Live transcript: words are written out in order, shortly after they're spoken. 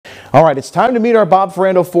All right, it's time to meet our Bob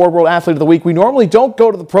Ferrando Ford World Athlete of the Week. We normally don't go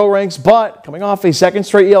to the pro ranks, but coming off a second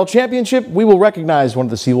straight EL championship, we will recognize one of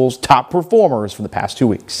the Seawolves' top performers from the past 2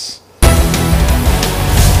 weeks.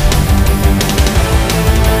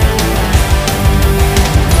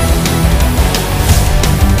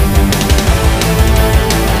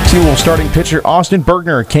 Seawolves starting pitcher Austin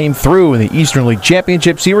Bergner came through in the Eastern League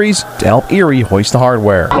Championship Series to help Erie hoist the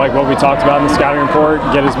hardware. Like what we talked about in the scouting report,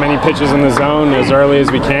 get as many pitches in the zone as early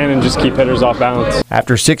as we can and just keep hitters off balance.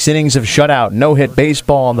 After 6 innings of shutout, no-hit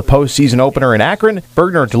baseball in the postseason opener in Akron,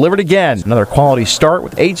 Bergner delivered again. Another quality start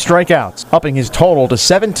with 8 strikeouts, upping his total to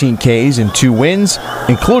 17 Ks in 2 wins,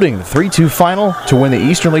 including the 3-2 final to win the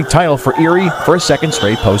Eastern League title for Erie for a second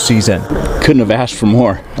straight postseason. Couldn't have asked for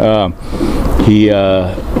more. He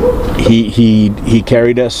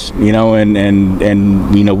carried us, you know,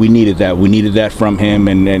 and you know, we needed that. We needed that from him,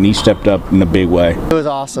 and he stepped up in a big way. It was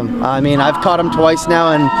awesome. I mean, I've caught him twice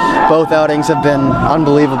now, and both outings have been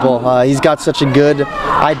unbelievable. He's got such a good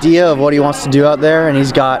idea of what he wants to do out there, and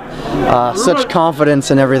he's got such confidence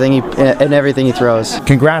in everything he throws.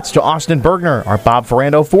 Congrats to Austin Bergner, our Bob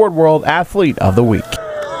Ferrando Ford World Athlete of the Week.